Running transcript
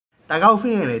大家好，歡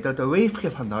迎嚟到 TheWave 嘅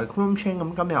頻道 Chrome Chain。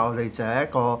咁今日我哋就係一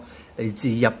個嚟自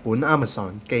日本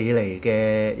Amazon 寄嚟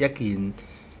嘅一件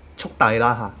速遞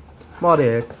啦嚇。咁我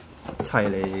哋一齊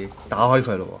嚟打開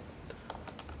佢咯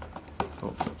喎。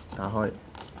好，打開。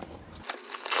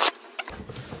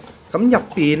咁入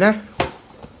邊咧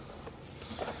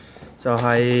就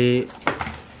係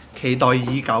期待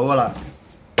已久噶啦，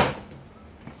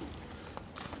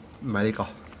唔係呢個，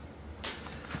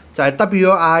就係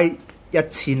WI-1000X。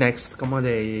咁我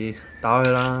哋打開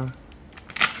啦，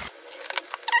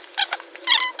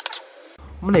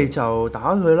咁你就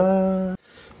打開佢啦，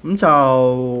咁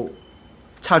就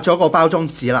拆咗個包裝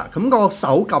紙啦。咁個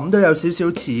手感都有少少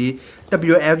似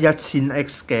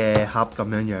WI-1000X 嘅盒咁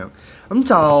樣樣。咁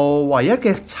就唯一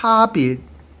嘅差別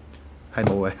係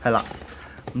冇嘅，係啦。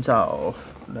咁就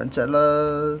兩隻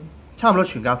啦，差唔多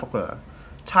全家福噶啦，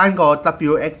差個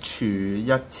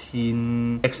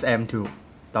WH1000XM2，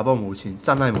 但不過冇錢，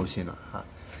真係冇錢啦嚇。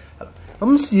係啦，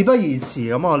咁事不宜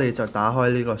遲，咁我哋就打開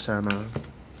呢個箱啦。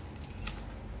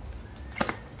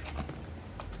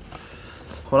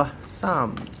好啦，3、2、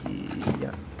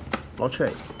1，攞出嚟，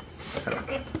係啦。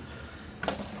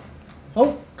好，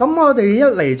咁我哋一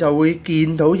嚟就會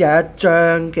見到有一張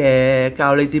嘅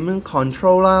教你點樣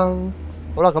control 啦。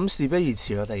好啦，咁事不宜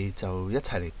遲，我哋就一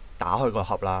齊嚟打開個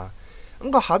盒啦。咁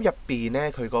個盒入邊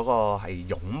呢，佢嗰個係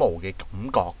絨毛嘅感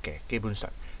覺嘅，基本上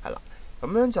係啦。咁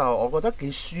樣就我覺得幾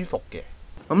舒服嘅。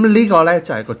咁呢個呢，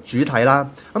就係個主體啦。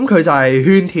咁佢就係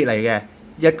圈鐵嚟嘅，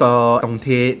一個動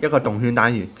鐵，一個動圈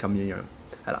單元咁樣樣，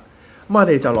係啦。咁我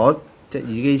哋就攞隻耳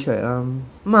機出嚟啦，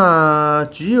咁啊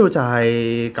主要就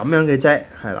係咁樣嘅啫，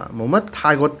係啦，冇乜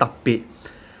太過特別。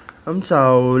咁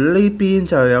就呢邊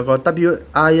就有個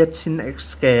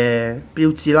WI-1000X 嘅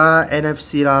標誌啦、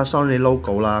NFC 啦、Sony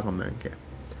logo 啦咁樣嘅。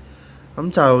咁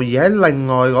就而喺另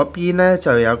外嗰邊咧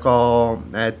就有個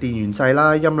電源掣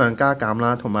啦、音量加減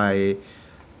啦，同埋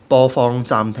播放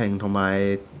暫停同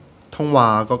埋通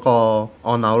話嗰個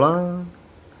按鈕啦。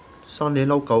Sony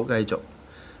logo 繼續。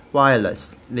Wireless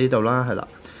呢度啦，係啦，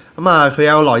咁啊佢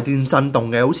有來電震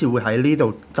動嘅，好似會喺呢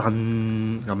度震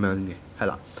咁樣嘅，係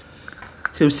啦，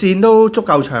條線都足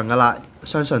夠長噶啦，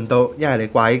相信都，因為你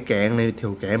掛喺頸，你條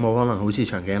頸冇可能好似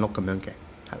長頸鹿咁樣嘅，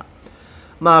係啦，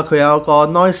咁啊佢有個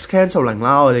noise cancelling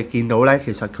啦，我哋見到咧，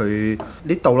其實佢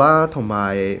呢度啦，同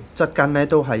埋側跟咧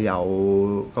都係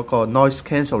有嗰個 noise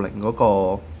cancelling 嗰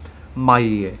個咪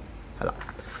嘅，係啦，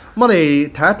咁我哋睇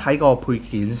一睇個配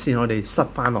件先，我哋塞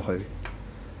翻落去。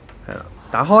係啦，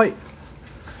打開，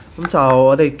咁就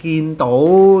我哋見到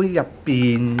入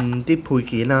邊啲配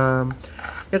件啦，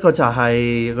一個就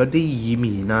係嗰啲耳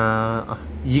棉啊、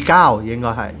耳膠應該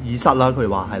係耳塞啦，佢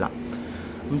話係啦，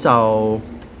咁就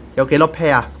有幾多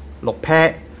pair 啊？6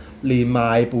 pair， 連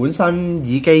埋本身耳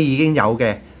機已經有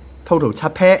嘅 total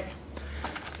 7 pair，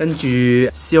 跟住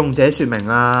使用者說明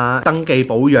啊、登記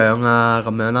保養啊咁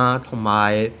樣啦，同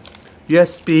埋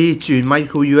USB 轉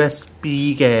micro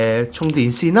USB 嘅充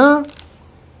電線啦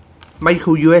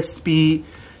 ，micro USB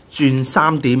轉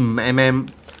3.5mm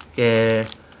嘅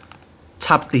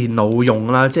插電腦用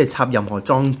啦，即係插任何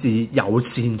裝置有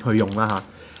線去用啦嚇。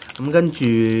咁跟住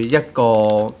一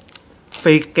個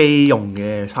飛機用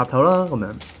嘅插頭啦，咁樣。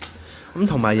咁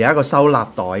同埋有一個收納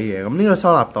袋嘅，咁呢個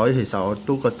收納袋其實我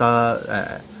都覺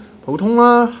得普通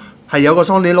啦，係有個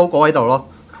Sony logo 喺度咯，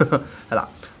係啦。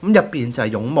咁入邊就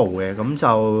係絨毛嘅，咁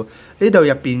就呢度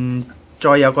入邊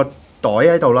再有個袋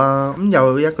喺度啦，咁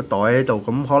有一個袋喺度，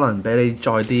咁可能俾你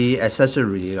載啲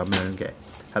accessory 咁樣嘅，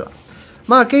係啦。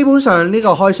咁啊，基本上呢個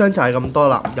開箱就係咁多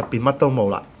啦，入邊乜都冇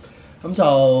啦。咁就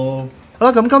好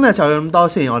啦，咁今日就咁多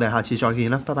先，我哋下次再見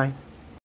啦，拜拜。